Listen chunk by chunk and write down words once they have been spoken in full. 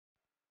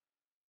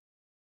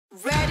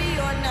Ready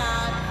or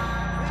not,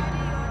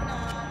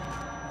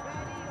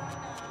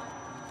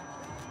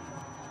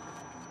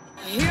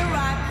 here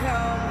I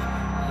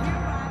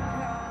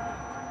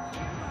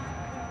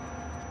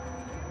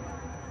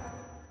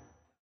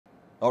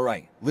All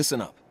right, listen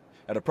up.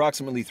 At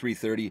approximately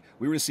 3:30,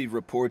 we received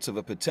reports of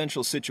a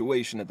potential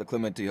situation at the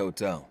Clementi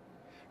Hotel.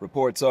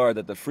 Reports are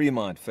that the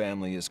Fremont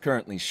family is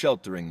currently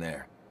sheltering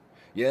there.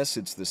 Yes,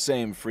 it's the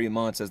same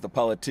Fremonts as the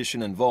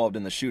politician involved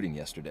in the shooting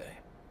yesterday.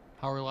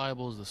 How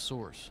reliable is the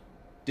source?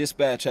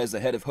 Dispatch has the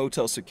head of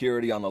hotel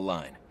security on the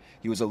line.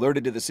 He was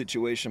alerted to the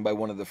situation by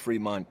one of the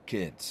Fremont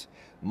kids.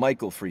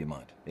 Michael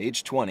Fremont,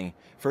 age 20,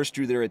 first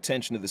drew their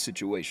attention to the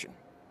situation.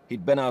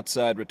 He'd been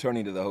outside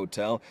returning to the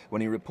hotel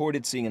when he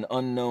reported seeing an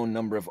unknown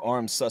number of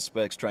armed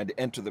suspects trying to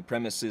enter the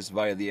premises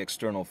via the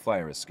external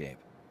fire escape.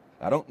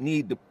 I don't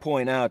need to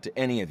point out to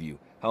any of you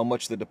how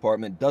much the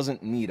department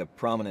doesn't need a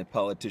prominent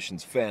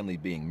politician's family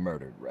being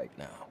murdered right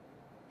now.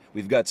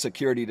 We've got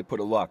security to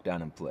put a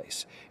lockdown in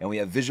place, and we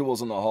have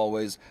visuals in the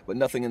hallways, but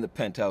nothing in the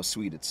penthouse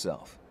suite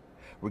itself.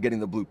 We're getting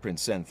the blueprint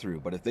sent through,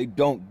 but if they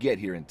don't get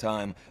here in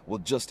time, we'll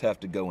just have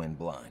to go in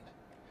blind.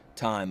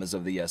 Time is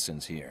of the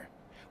essence here.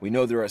 We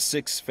know there are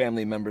 6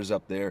 family members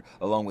up there,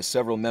 along with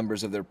several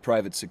members of their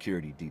private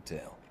security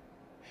detail.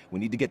 We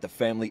need to get the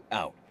family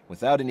out,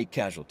 without any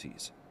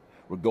casualties.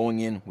 We're going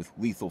in with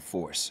lethal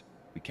force.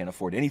 We can't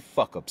afford any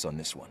fuck-ups on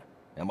this one.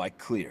 Am I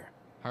clear?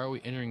 How are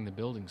we entering the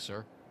building,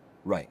 sir?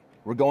 Right.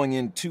 We're going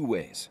in 2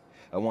 ways.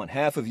 I want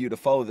half of you to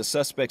follow the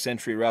suspect's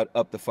entry route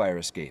up the fire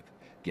escape.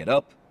 Get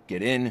up,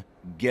 get in,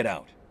 get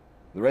out.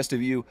 The rest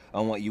of you, I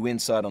want you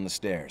inside on the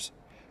stairs.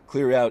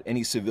 Clear out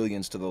any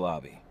civilians to the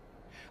lobby.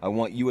 I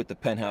want you at the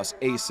penthouse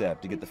ASAP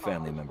to get the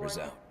family members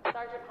out.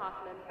 Sergeant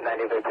Hoffman.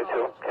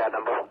 9052, cat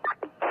number.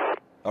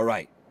 All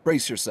right,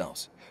 brace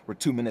yourselves. We're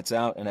 2 minutes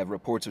out and have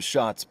reports of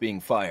shots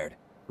being fired.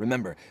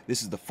 Remember,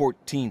 this is the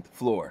 14th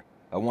floor.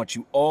 I want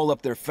you all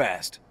up there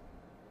fast.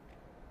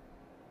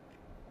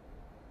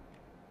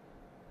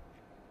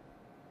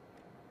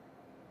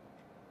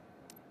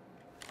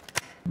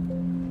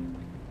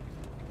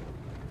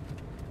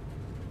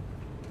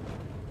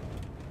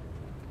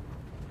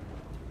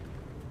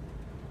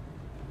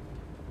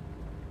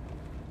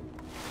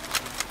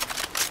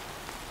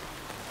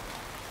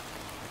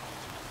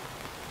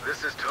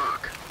 This is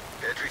Talk.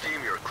 Entry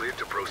team, you're cleared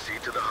to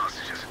proceed to the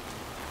hostages.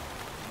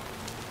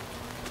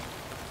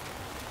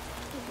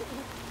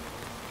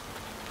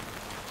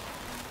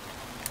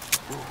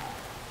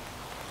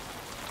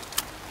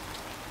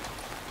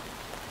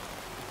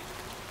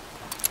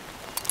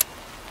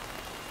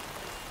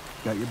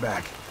 Got your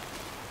back.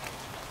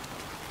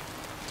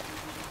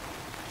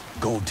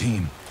 Gold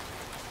team.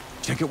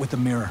 Check it with the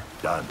mirror.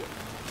 Done.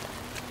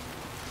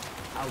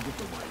 I'll get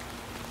the light.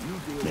 You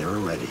deal. Mirror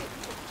ready.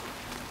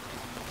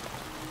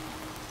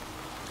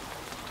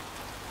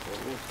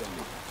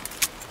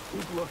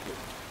 Keep looking.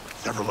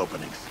 Several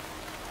openings.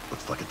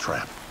 Looks like a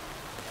trap.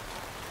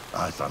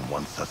 Eyes on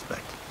one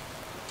suspect.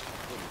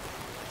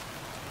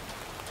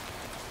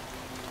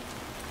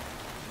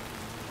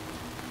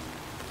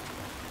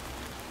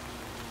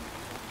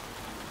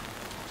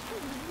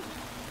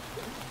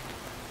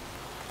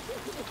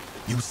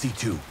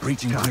 UC2,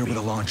 breaching clear with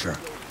a launcher.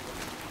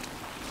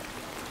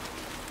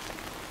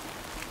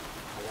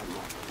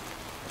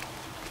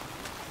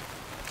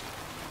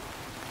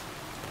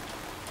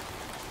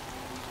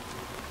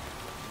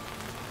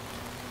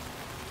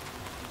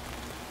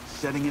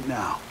 Setting it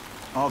now.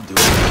 I'll do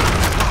it.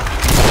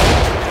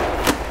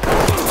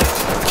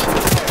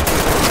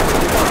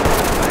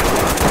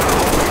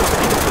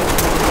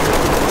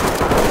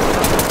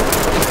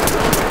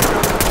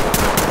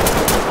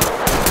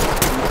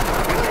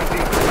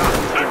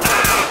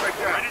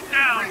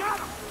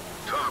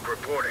 Talk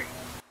reporting.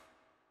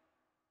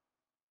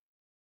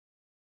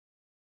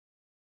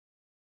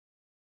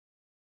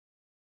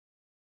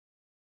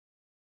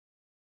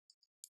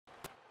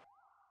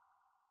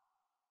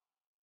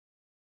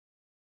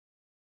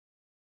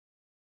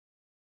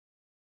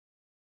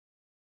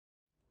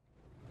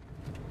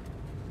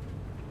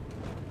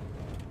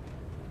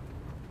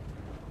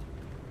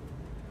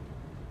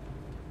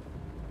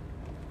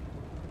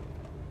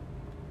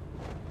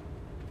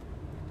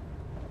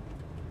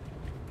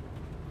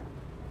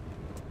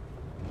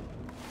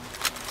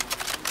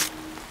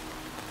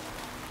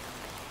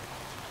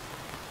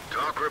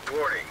 Talk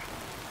reporting.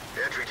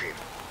 Entry team,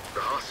 the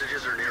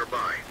hostages are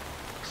nearby.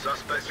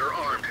 Suspects are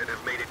armed and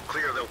have made it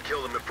clear they'll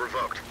kill them if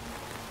provoked.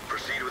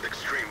 Proceed with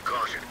extreme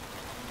caution.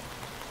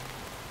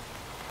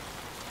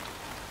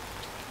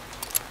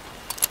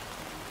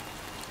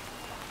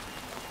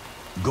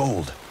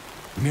 Gold.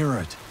 Mirror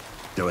it.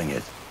 Doing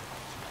it.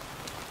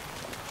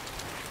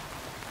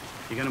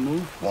 You gonna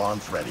move?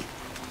 Wands ready.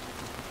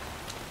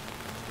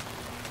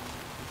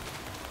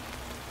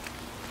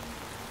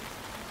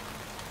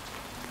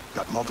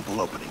 Got multiple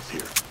openings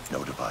here.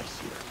 No device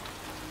here.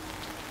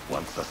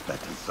 One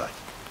suspect in sight.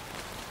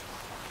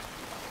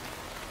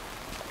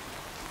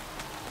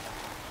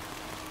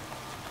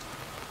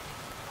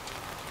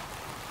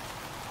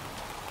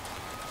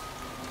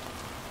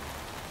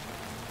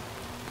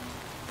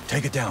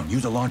 Take it down.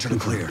 Use a launcher to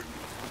clear.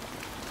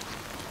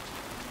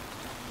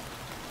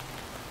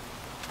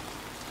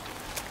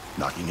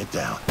 Knocking it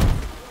down.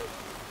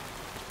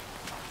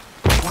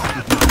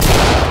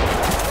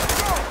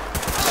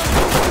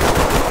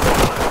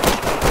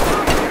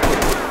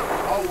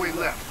 Hallway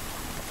left.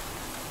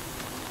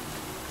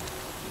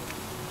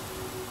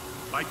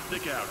 Light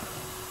stick out.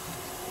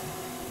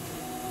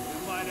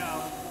 Light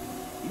out.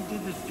 You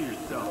did this to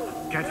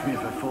yourself. Catch me if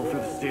I fall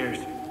through the stairs.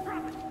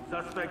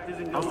 Suspect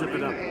isn't. I'll zip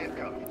it up.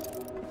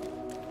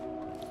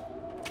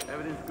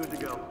 Everything's good to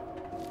go.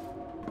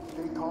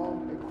 Stay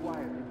calm and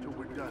quiet until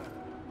we're done.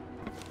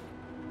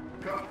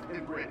 Cuffed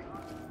and ready.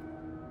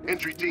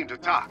 Entry team to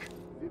TOC.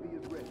 Vivi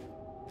is ready.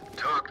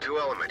 TOC to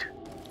element.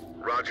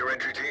 Roger,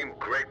 entry team.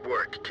 Great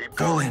work. Keep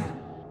Fall going. in.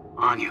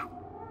 On you.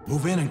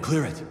 Move in and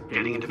clear it.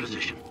 Getting into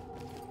position.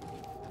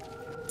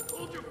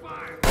 Hold your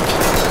fire.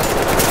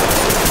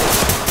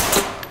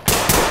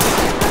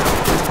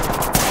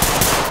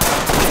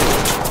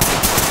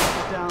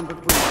 Down the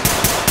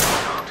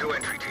TOC to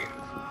entry team.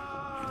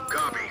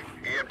 Copy.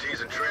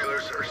 EMTs and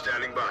trailers are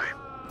standing by.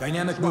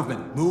 Dynamic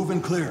movement. Move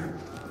and clear.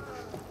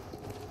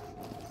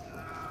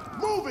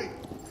 Moving!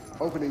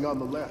 Opening on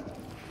the left.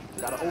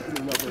 Got an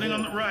opening over Opening here.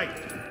 on the right.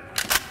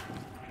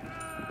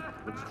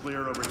 Looks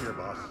clear over here,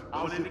 boss.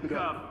 Going into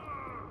cuff.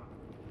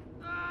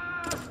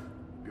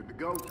 Good to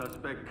go.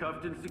 Suspect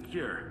cuffed and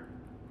secure.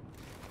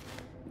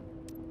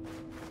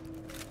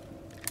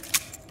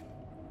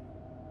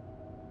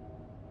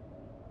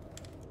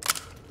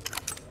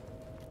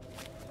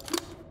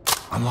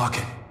 Unlock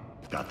it.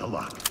 Got the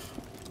lock.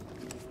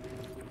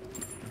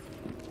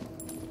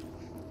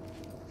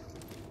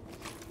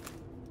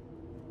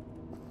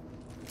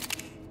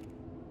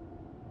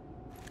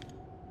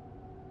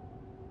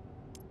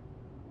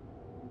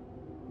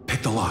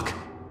 Pick the lock.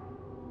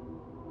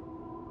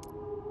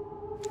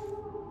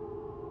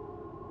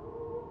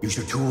 Use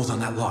your tools on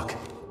that lock.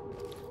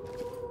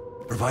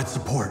 Provide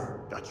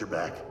support. Got your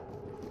back.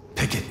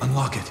 Pick it.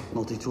 Unlock it.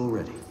 Multi-tool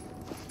ready.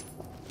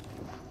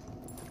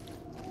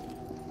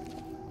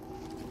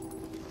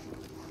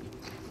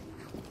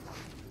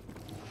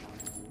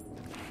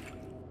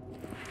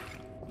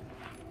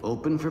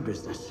 Open for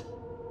business.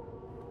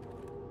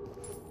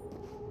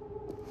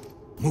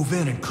 Move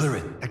in and clear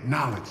it.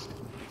 Acknowledged.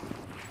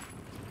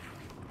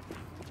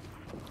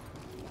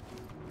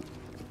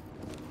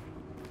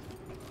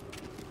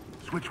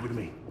 Switch with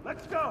me.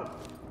 Let's go!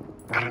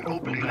 Got an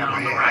opening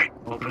on the right.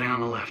 Opening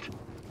on the left.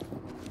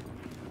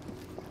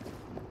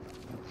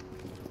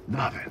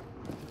 Nothing.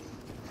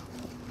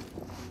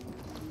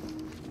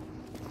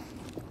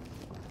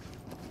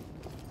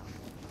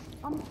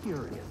 I'm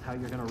curious how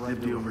you're gonna write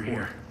Empty the over report.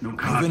 here. No Move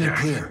contact. in and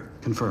clear.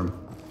 Confirm.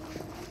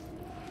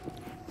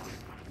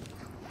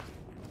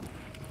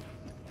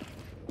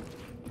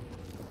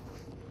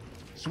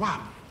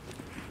 Swap.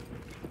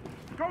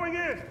 Going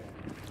in.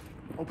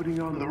 Opening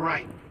on the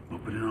right.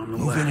 Opening on the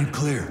Move left. in and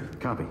clear.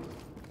 Copy.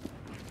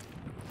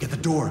 Get the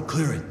door.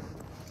 Clear it.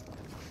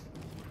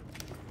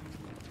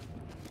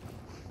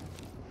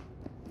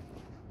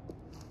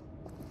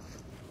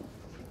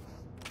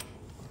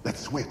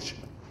 Let's switch.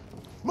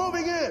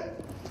 Moving in.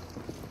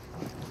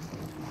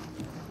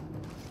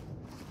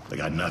 They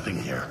got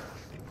nothing here.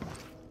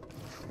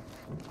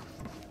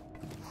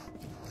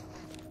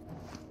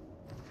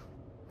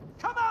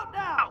 Come out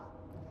now!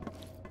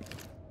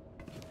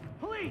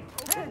 Police,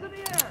 hands in the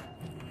air!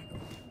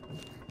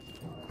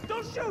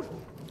 Don't shoot!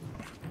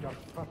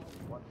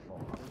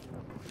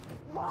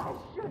 Why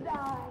should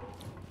I?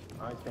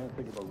 I can't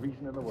think of a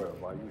reason in the world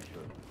why you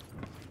should.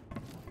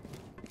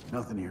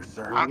 Nothing here,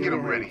 sir. I'll get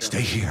him ready.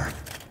 Stay here.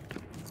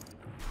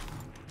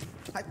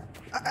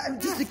 I'm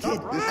just a kid.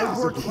 I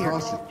work here.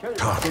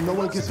 Talk. No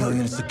one gets Civilian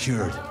hurt. is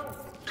secured.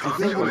 TOC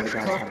to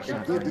entry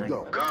team. Good to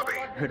go. Copy.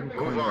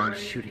 Move on.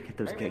 Shooting at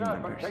those gang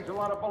members. Takes a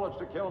lot of bullets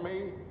to kill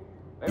me.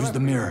 Use the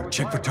mirror.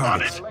 Check for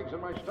targets. Legs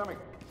in my stomach.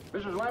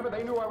 Mrs. Lambert,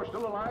 they knew I was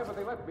still alive, but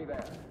they left me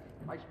there.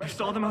 I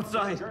saw them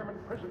outside.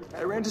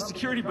 I ran to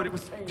security, but it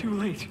was too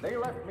late. They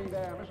left me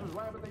there. Mrs.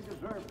 Lambert, they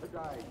deserve to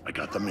die. I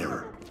got the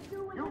mirror.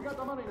 You got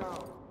the money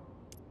now.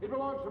 It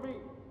belongs to me.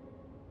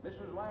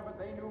 Mrs. Lambert,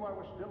 they knew I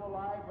was still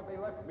alive, but they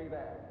left me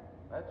there.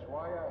 That's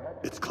why I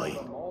had to It's clean.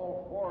 kill them,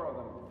 all four of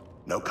them.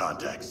 No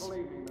contacts.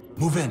 Believe me, Mrs.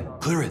 Move in.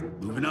 Clear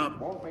it. Moving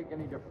up. Won't make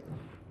any difference.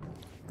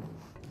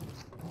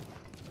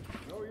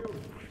 No use.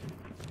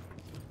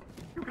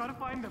 You gotta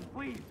find them,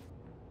 please.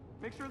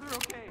 Make sure they're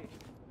okay.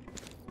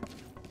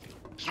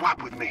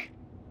 Swap with me.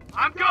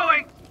 I'm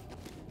going!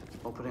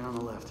 Opening on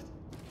the left.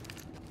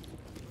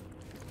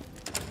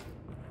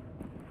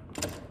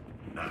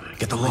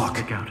 Get the lock.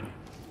 Pick out.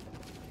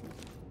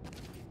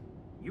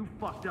 You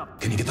fucked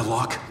up. Can you get the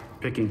lock?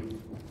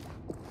 Picking.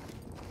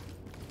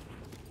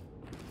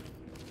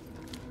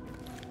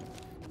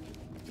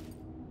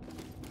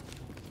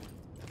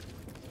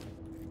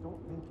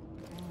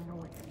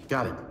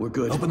 Got it. We're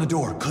good. Open the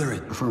door. Clear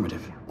it.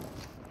 Affirmative.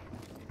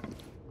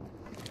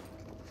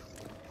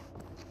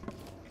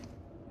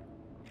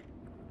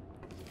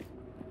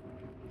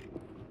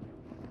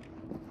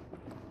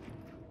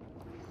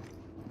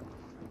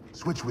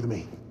 Switch with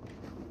me.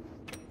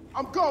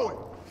 I'm going!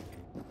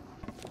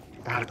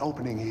 Got an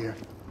opening here.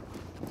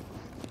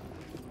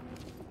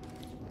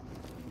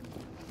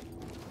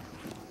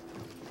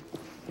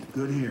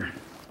 Good here.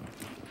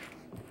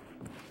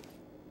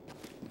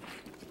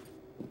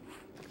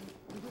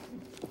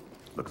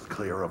 Looks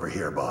clear over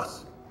here,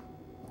 boss.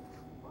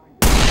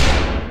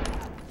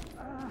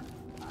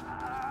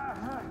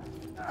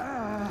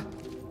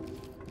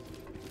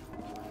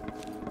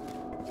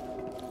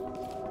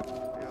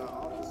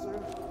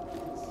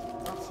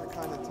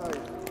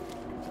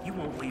 You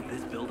won't leave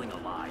this building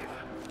alive.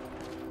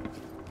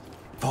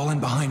 Fall in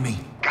behind me.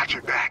 Got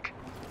your back.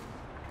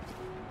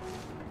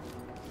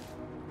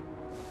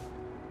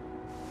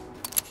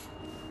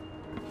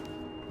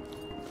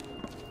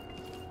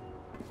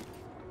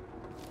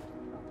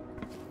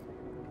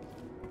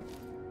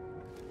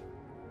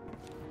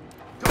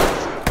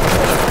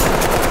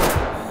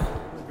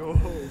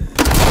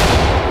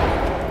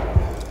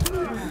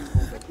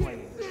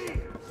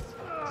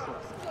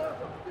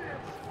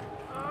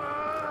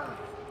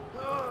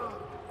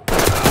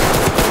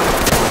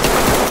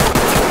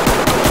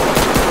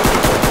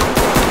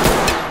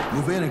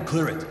 Move in and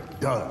clear it.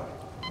 Done.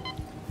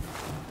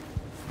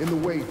 In the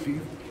way,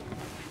 Chief.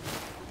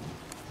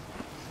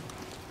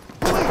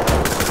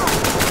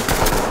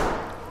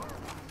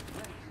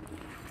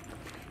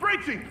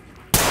 Breaching!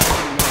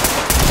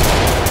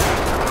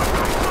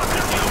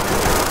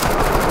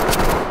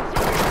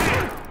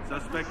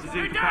 Suspect is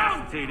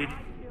incapacitated.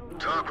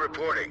 Talk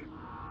reporting.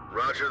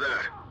 Roger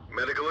that.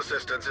 Medical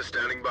assistance is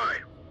standing by.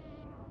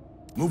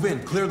 Move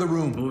in, clear the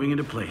room. Moving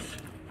into place.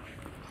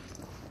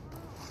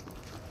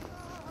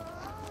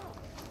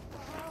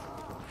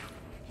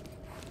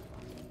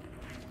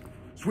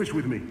 Switch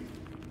with me.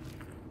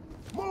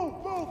 Move!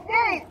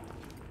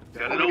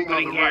 Got an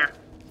opening here.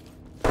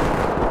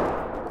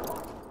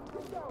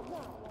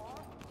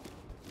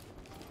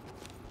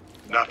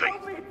 Nothing.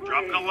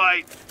 Dropping a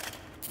light.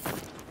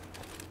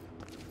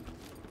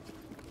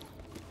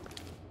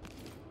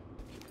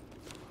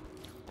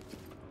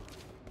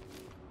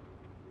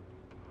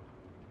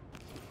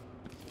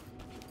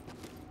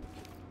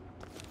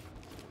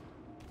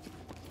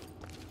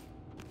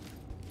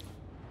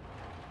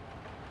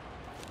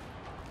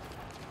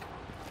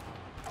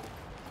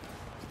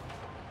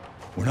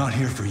 We're not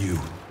here for you.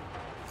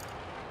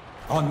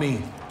 On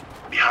me.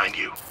 Behind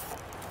you.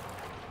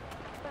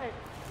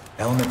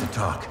 Element to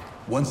talk.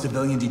 One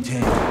civilian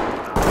detained.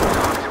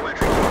 Talk to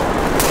entry team.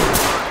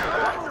 Roger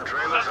that.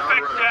 Trailer's on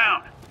Suspect route.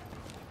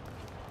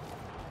 down.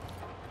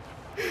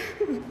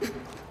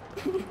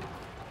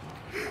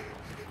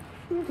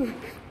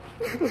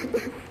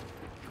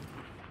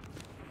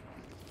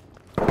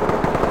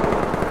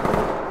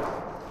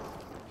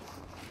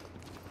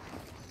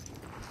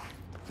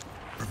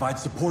 Provide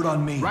support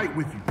on me. Right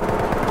with you.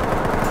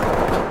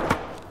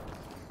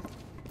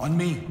 On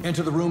me.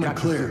 Enter the room and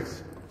Got your clear.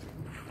 six.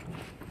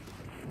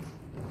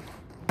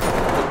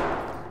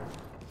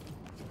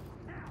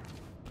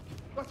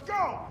 Let's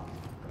go!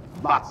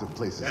 Lots of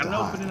places Got to an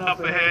hide. opening up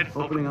ahead.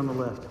 Opening on the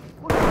left.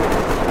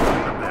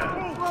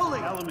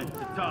 Rolling. Element to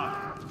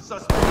talk.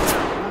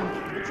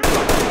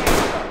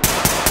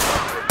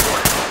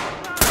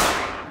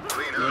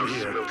 Clean house.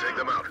 We'll take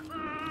them out.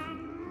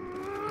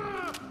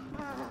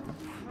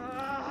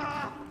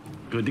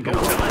 Good to go.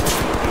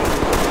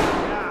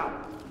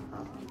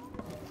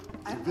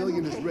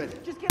 Civilian is ready.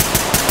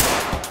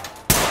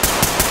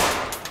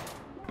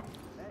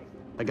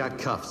 I got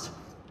cuffs.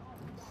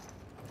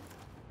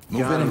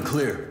 Move in and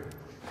clear.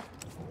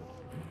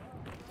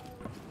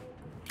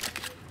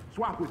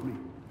 Swap with me.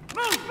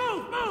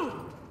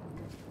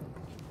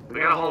 We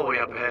got a hallway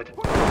up ahead.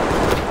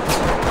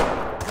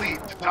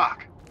 Lead to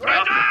talk.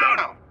 Right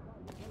down!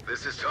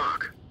 This is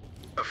Talk.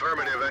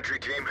 Affirmative, entry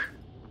team.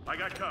 I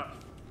got cuffs.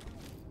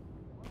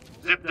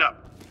 Zipped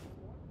up.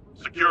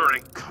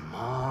 Securing. Come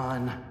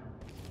on.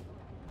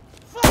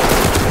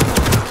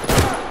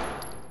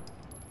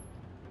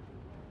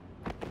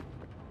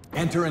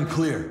 Enter and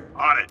clear.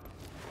 On it.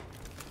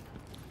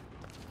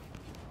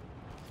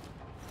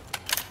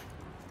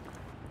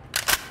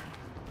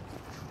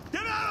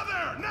 Get out of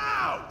there,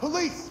 now!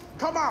 Police,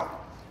 come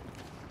out!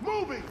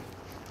 Moving!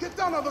 Get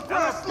down on the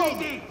ground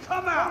slowly!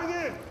 come out! Coming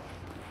in!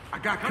 I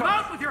got Come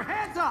cuffs. out with your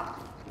hands up!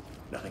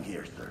 Nothing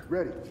here, sir.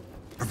 Ready.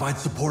 Provide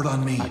support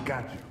on me. I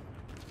got you.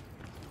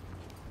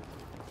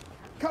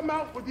 Come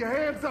out with your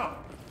hands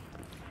up!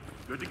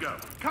 Good to go.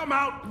 Come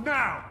out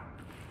now!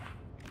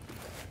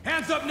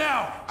 Hands up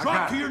now! I Drop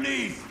got to it. your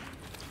knees!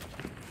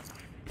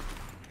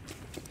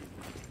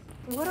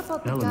 What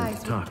about the Element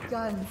guys talk. with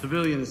guns?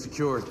 Civilian is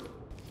secured.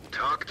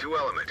 Talk to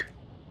Element.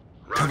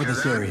 Cover Roger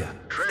this that. area.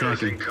 Trailers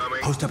Stacking.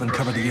 incoming. Post up and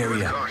cover the Proceed with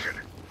area. caution.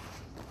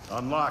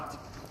 Unlocked.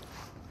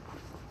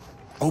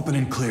 Open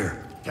and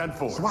clear.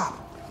 10-4.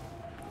 Swap.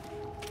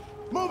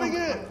 Moving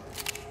in!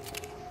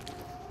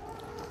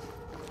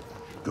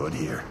 Good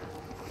here.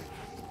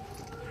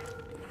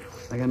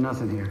 I got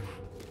nothing here.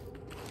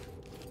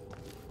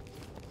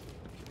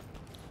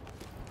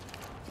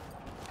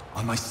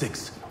 On my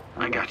six.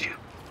 I got you.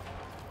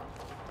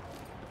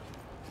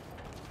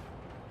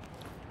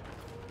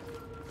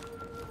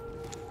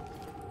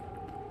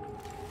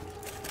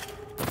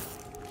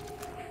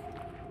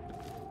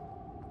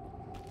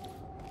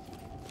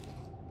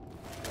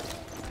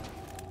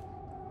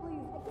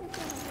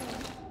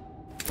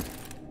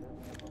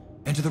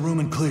 Enter the room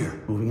and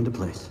clear. Moving into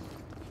place.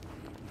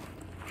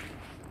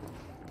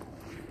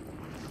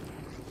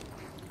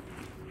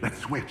 Let's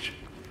switch.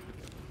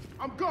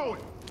 I'm going.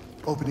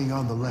 Opening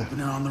on the left.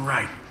 Opening on the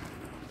right.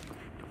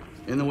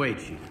 In the way,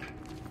 Chief.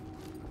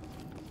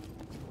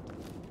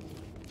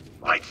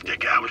 Light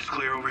stick out. Looks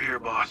clear over here,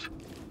 boss.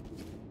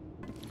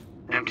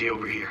 Empty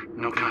over here.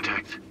 No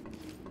contacts.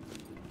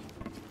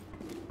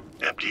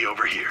 Empty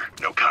over here.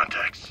 No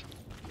contacts.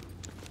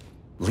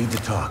 Lead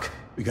the talk.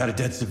 We got a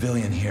dead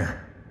civilian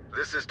here.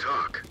 This is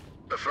talk.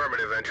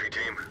 Affirmative, entry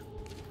team.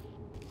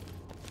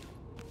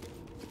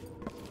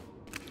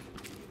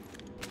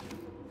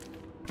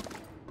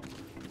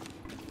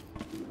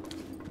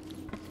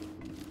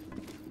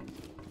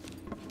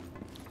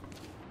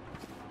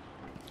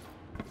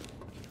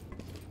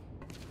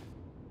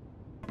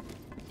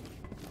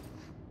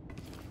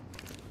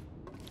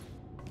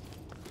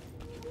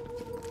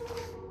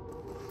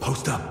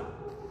 Post up.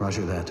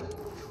 Roger that.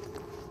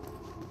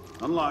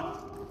 Unlocked.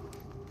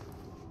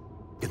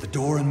 Get the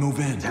door and move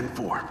in.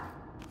 10-4.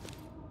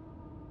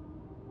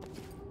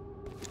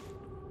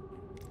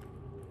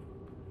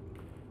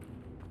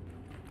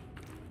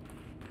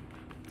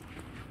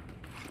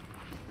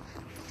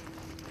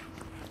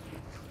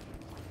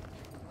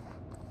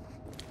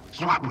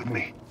 Swap with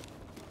me.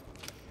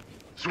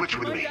 Switch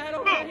with me.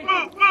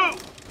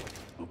 Move!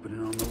 Opening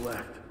on the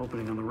left.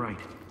 Opening on the right.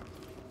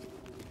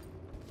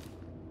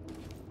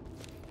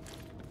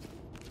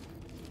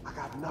 I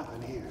got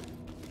nothing here.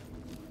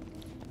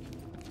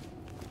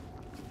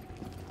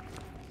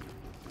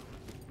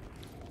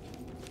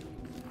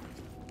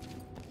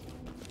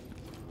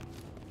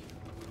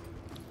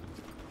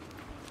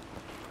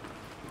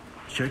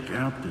 Check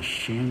out the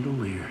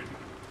chandelier.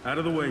 Out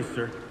of the way,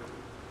 sir.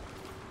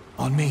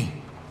 On me.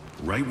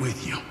 Right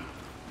with you.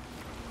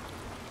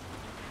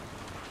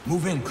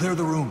 Move in, clear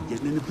the room.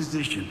 Getting into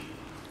position.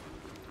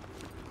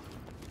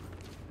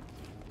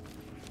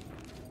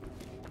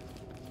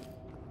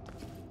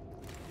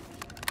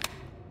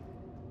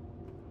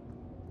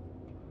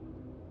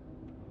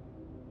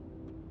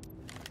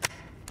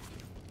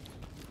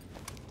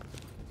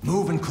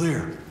 Move and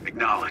clear.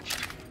 Acknowledged.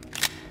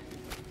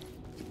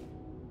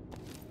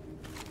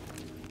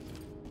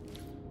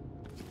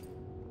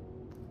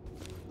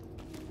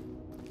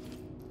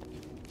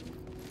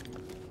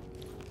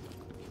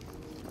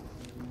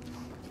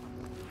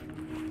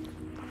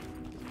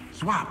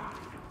 Swap.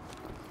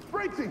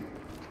 Breaking.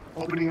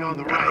 Opening on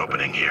the right.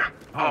 Opening here.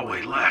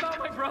 Hallway left. Not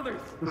my brothers.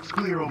 Looks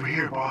clear over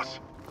here, boss.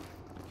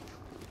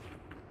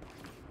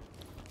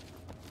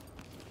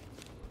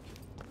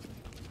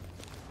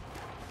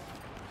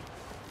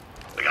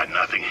 I got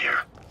nothing here.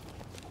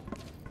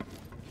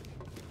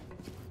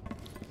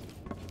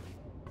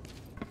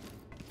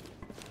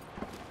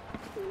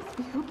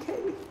 Be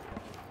okay.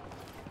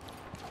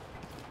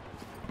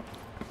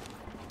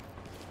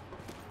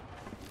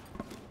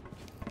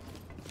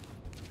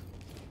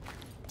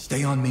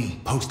 Stay on me.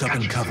 Post up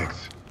and cover.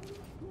 Six.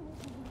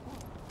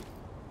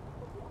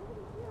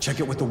 Check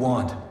it with the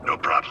wand. No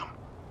problem.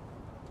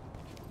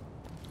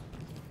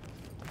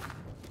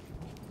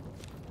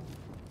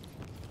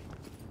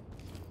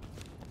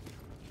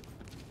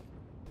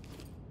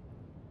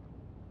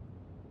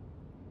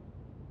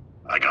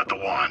 I got the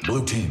wand.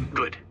 Blue team.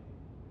 Good.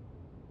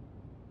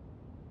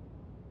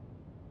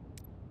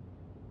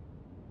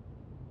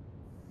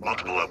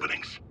 Multiple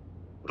openings.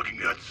 Looking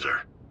good,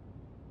 sir.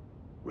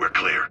 We're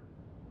clear.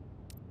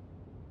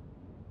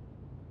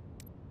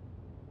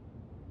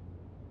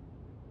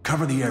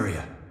 Cover the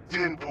area.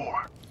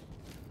 10-4.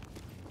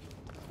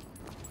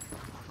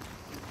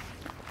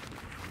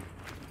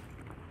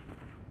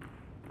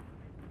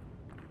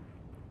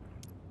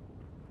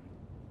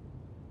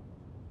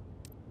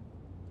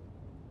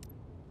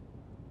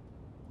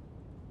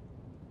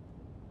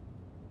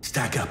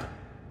 Stack up.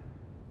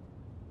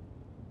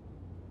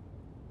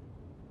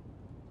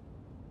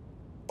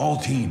 All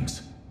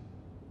teams.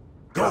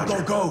 Go, Roger.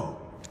 go,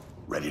 go!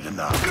 Ready to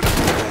knock.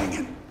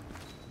 Banging.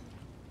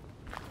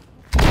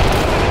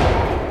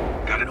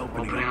 Got an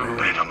opening on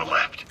the Land on the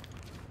left.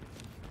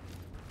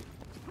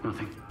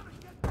 Nothing.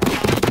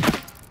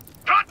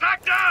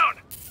 Contact down!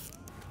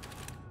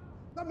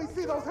 Let me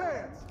see those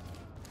hands.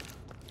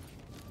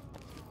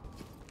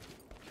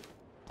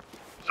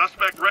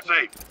 Suspect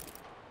safe.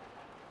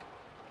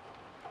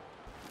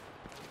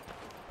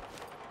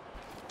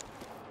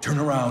 Turn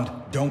around.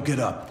 Don't get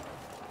up.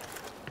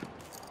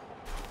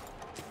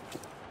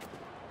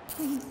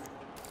 Please.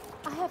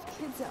 I have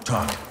kids out.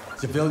 Talk.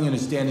 Civilian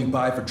is standing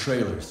by for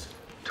trailers.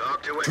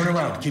 Talk to Turn entry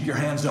around. team. Keep your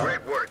hands up.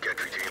 Great work,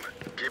 entry team.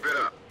 Keep it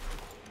up.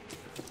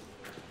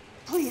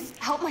 Please,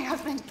 help my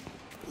husband.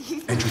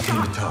 He's been Entry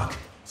team to shot. talk.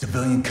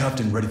 Civilian cuffed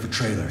and ready for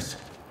trailers.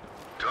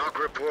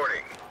 Talk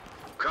reporting.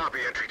 Copy,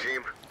 entry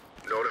team.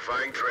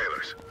 Notifying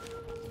trailers.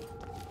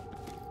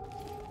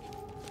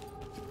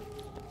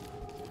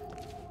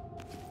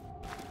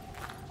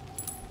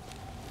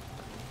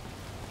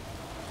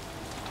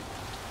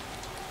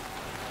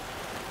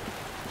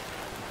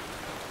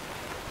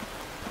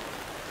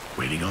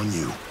 Waiting on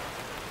you.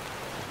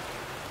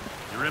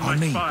 You're in On my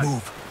me. spot.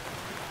 Move.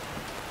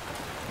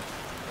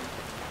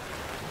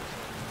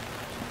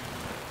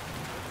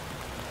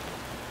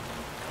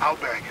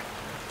 Outback.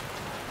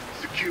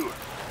 Secure.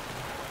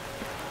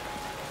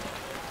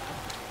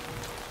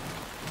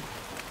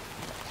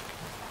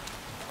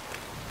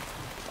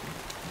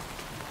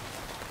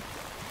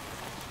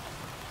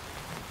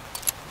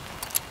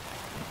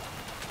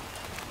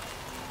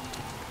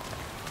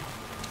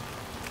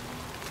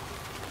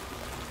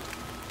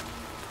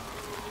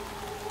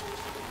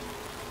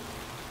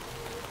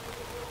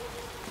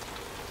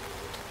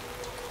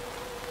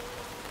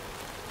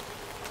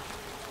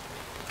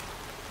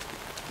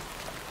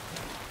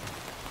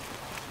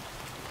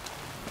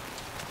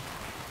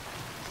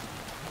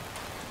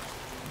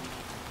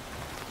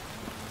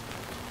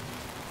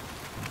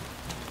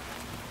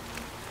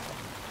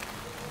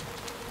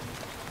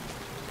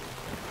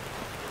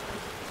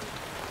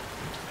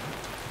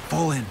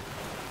 Fall in.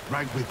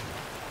 Right with you.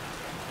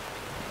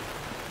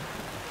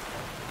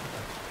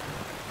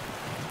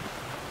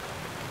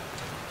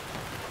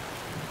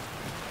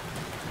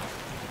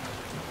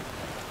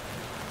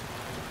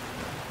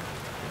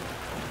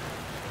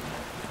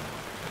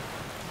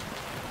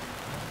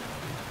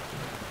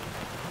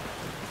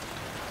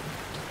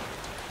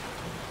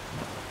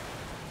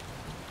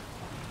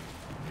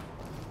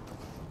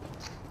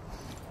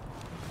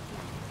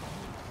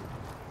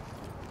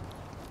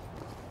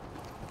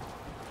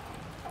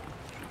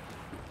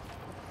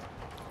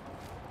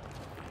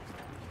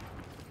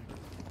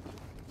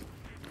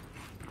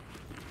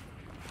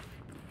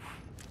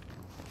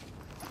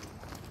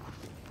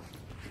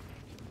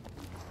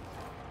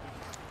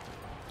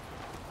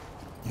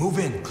 Move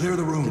in. Clear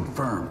the room.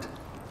 Confirmed. Stay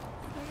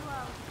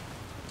low.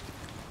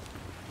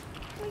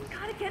 We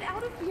gotta get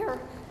out of here.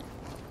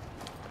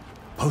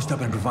 Post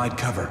up and provide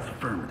cover.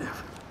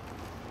 Affirmative.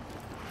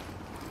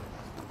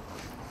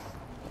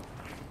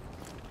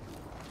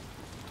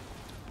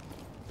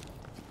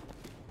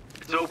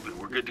 It's open.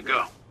 We're good to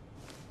go.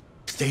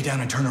 Stay down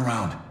and turn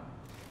around.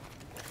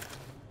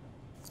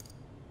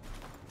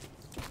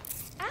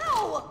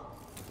 Ow!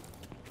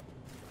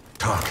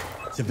 Talk.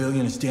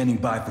 Civilian is standing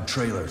by for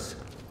trailers.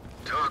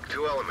 Talk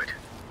to Element.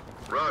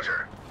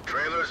 Roger.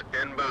 Trailers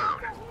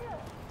inbound.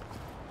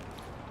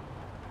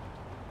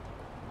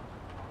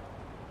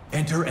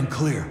 Enter and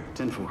clear.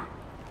 10-4.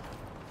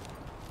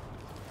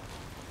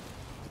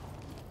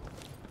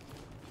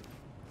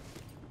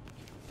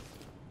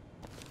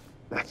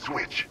 That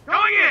switch.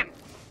 Going in!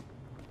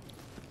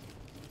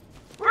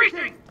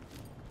 Briefing!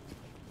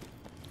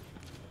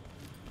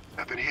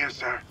 Nothing here,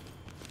 sir.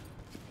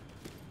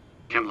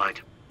 Chem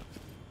light.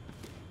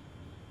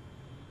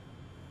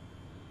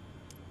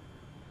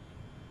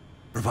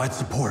 Provide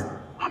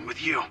support. I'm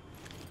with you.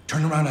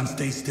 Turn around and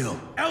stay still.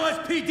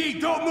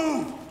 LSPD, don't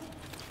move!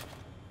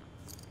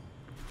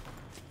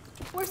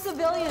 We're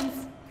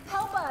civilians.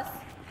 Help us.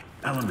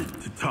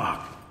 Element to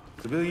talk.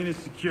 Civilian is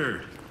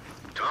secured.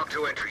 Talk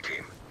to entry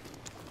team.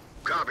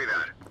 Copy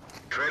that.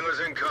 Trailers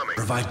incoming.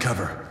 Provide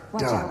cover.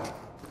 Watch out.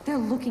 They're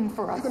looking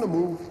for us. You're gonna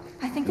move.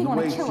 I think they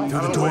want to kill us.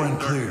 Through the door and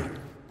clear.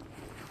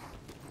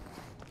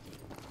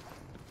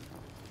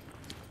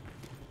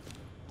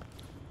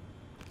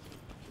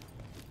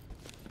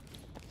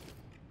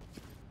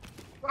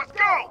 Let's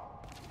go!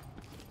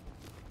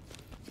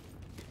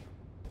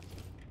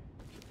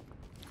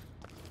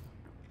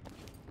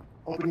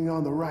 Opening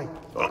on the right.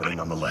 Opening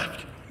on the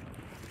left.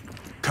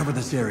 Cover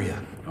this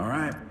area. All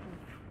right.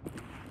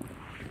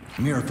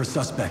 Mirror for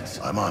suspects.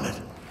 I'm on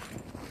it.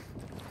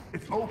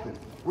 It's open.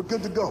 We're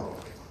good to go.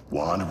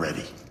 Wand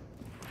ready.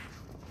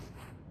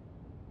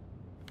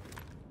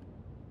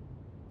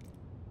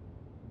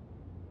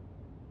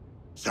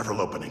 Several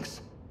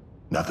openings.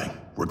 Nothing.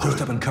 We're Post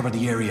good. up and cover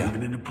the area.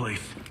 Moving into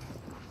place.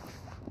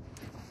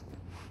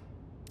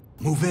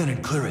 Move in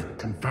and clear it.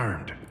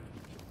 Confirmed.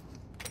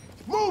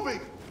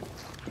 Moving!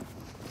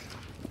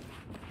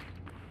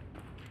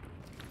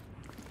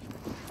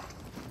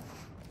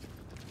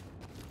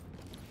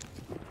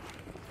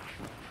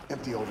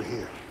 Empty over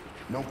here.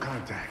 No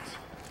contacts.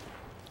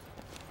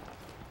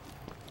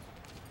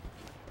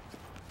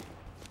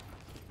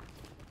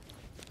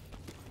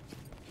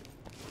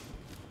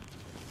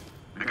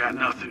 I got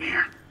nothing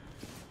here.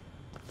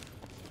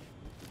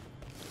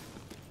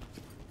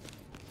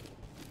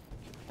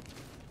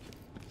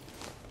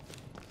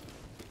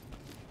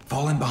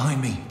 Fall in behind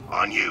me.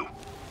 On you.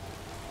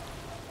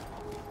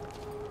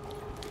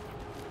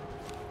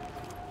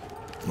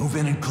 Move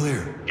in and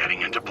clear.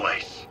 Getting into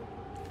place.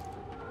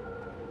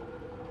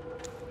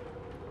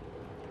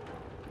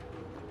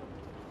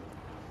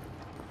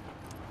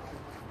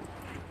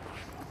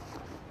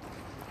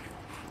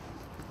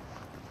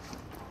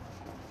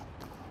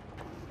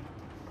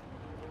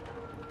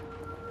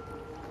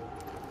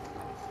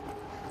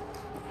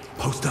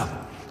 Post up.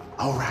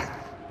 All right.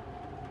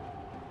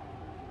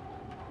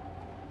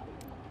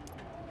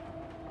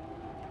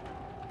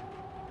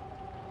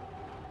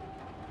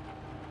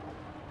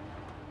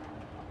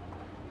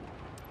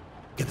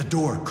 Get the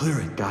door. Clear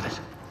it. Got it.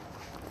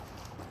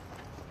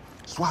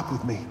 Swap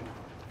with me.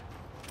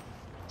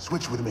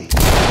 Switch with me.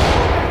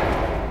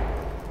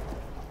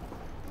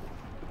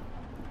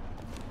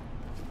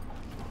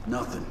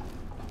 Nothing.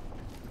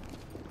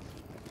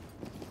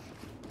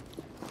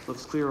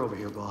 Looks clear over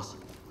here, boss.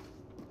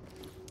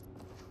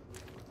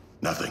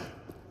 Nothing.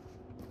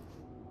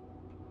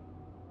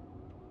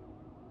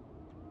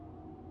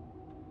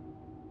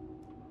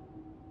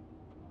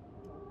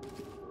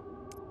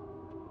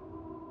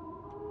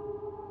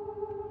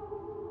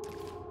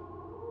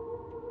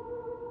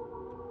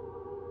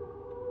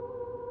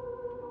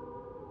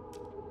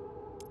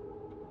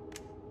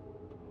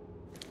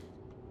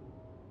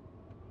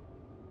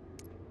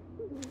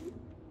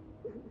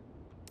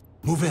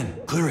 Move in.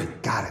 Clear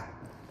it. Got it.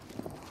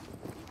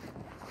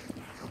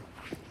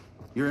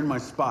 You're in my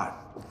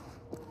spot.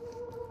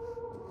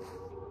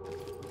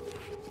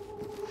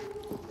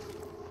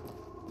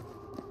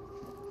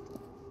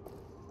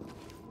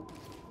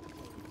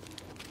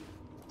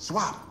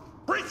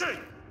 Swap. Breaching!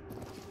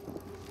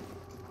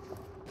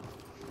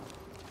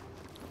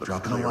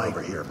 Dropping a Clear light.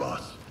 over here,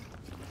 boss.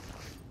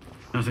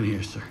 Nothing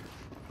here, sir.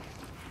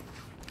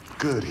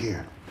 Good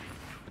here.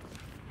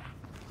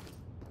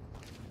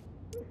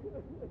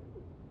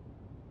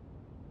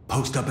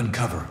 Post up and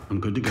cover.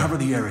 I'm good to go. Cover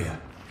the area.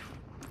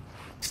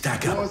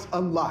 Stack up. Doors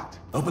unlocked.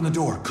 Open the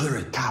door. Clear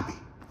it. Copy.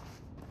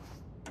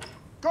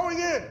 Going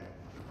in!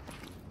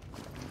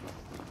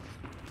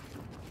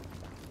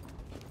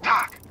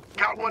 Doc,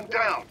 got one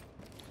down.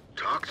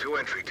 Talk to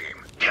entry team.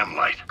 Chem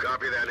light.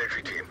 Copy that,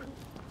 entry team.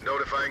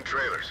 Notifying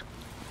trailers.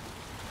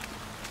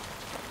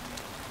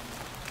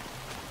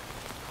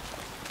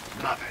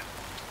 Nothing.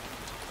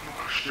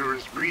 Oh, sure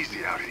is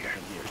breezy out here.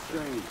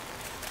 Strange.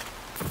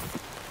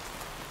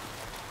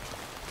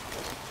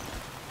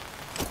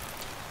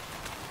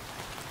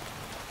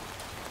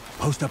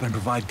 Post up and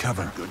provide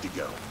cover. Good to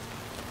go.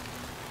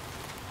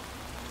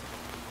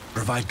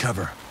 Provide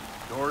cover.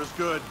 Door is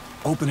good.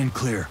 Open and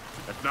clear.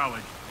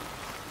 Acknowledge.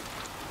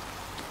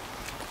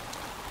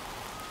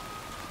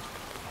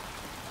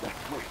 That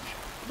switch.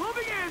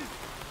 Moving in!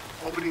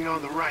 Opening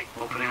on the right.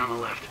 Opening on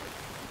the left.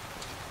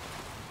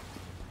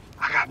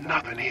 I got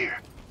nothing here.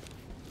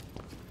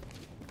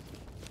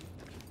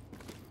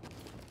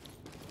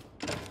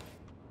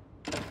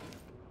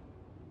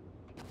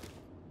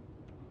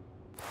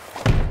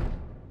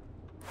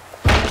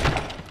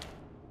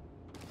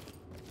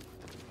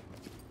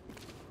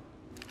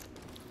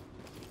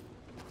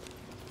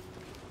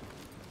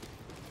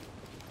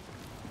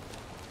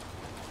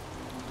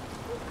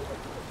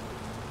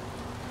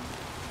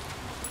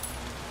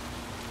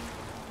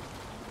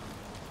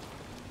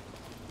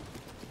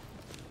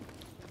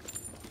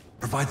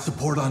 Provide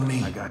support on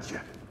me. I got you.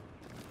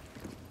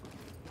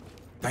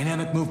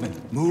 Dynamic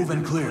movement. Move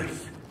and clear.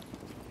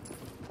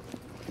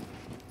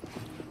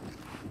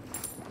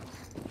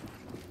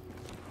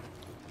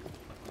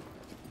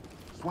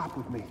 Swap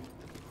with me.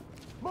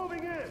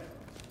 Moving in!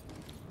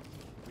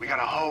 We got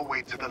a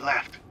hallway to the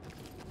left.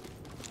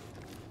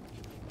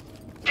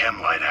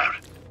 Chem light out.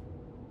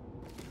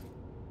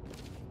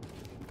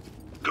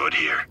 Good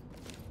here.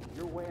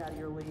 You're way out of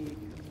your league.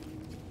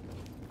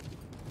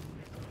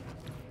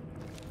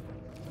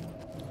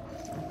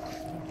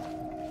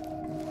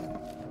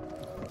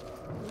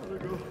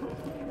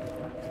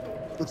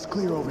 Looks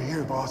clear over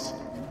here, boss.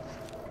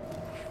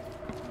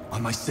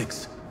 On my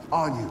 6.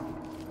 On you.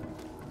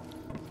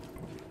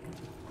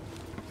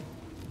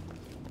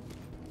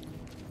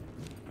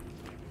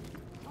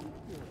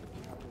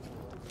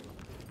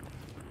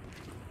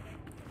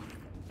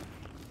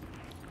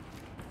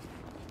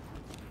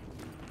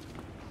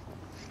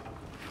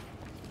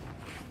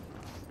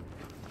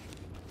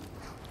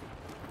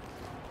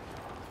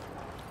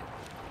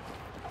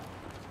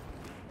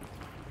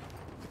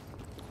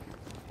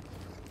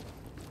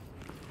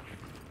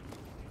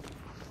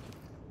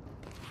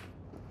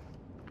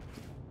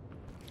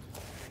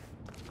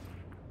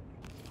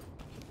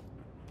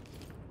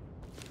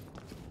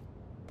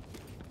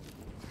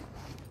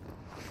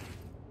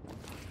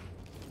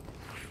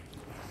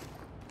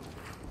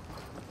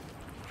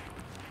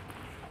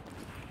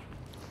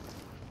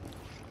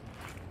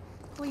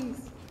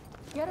 Please,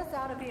 get us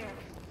out of here.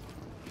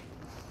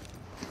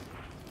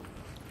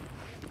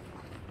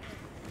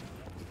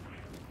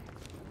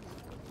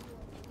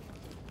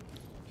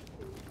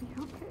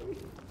 You okay?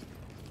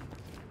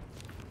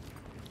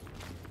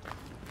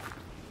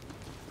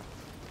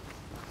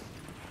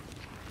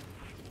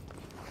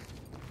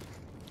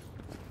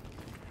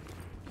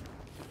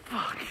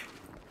 Fuck.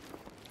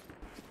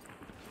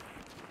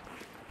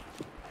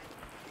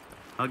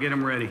 I'll get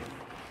him ready.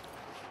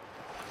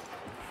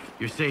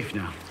 You're safe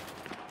now.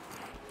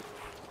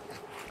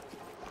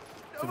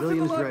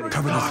 Civilians ready.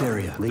 Cover this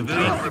area.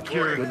 Civilians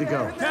secure. Good to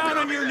go. Down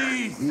on your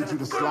knees! Need you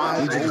to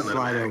slide. Need you to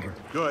slide over.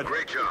 Good.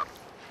 Great job.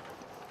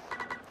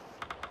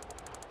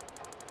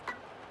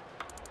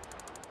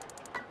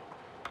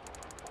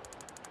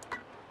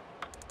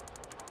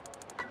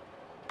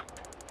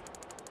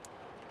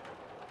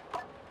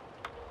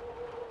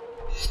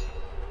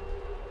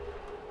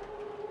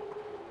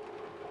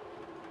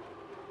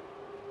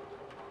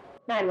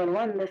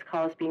 This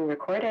call is being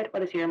recorded.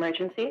 What is your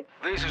emergency?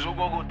 This is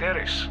Hugo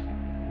Guterres,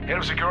 head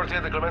of security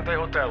at the Clemente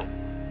Hotel.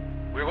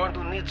 We're going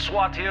to need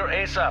SWAT here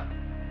ASAP.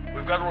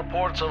 We've got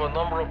reports of a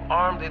number of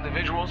armed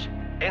individuals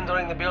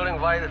Entering the building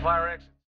via the fire exit.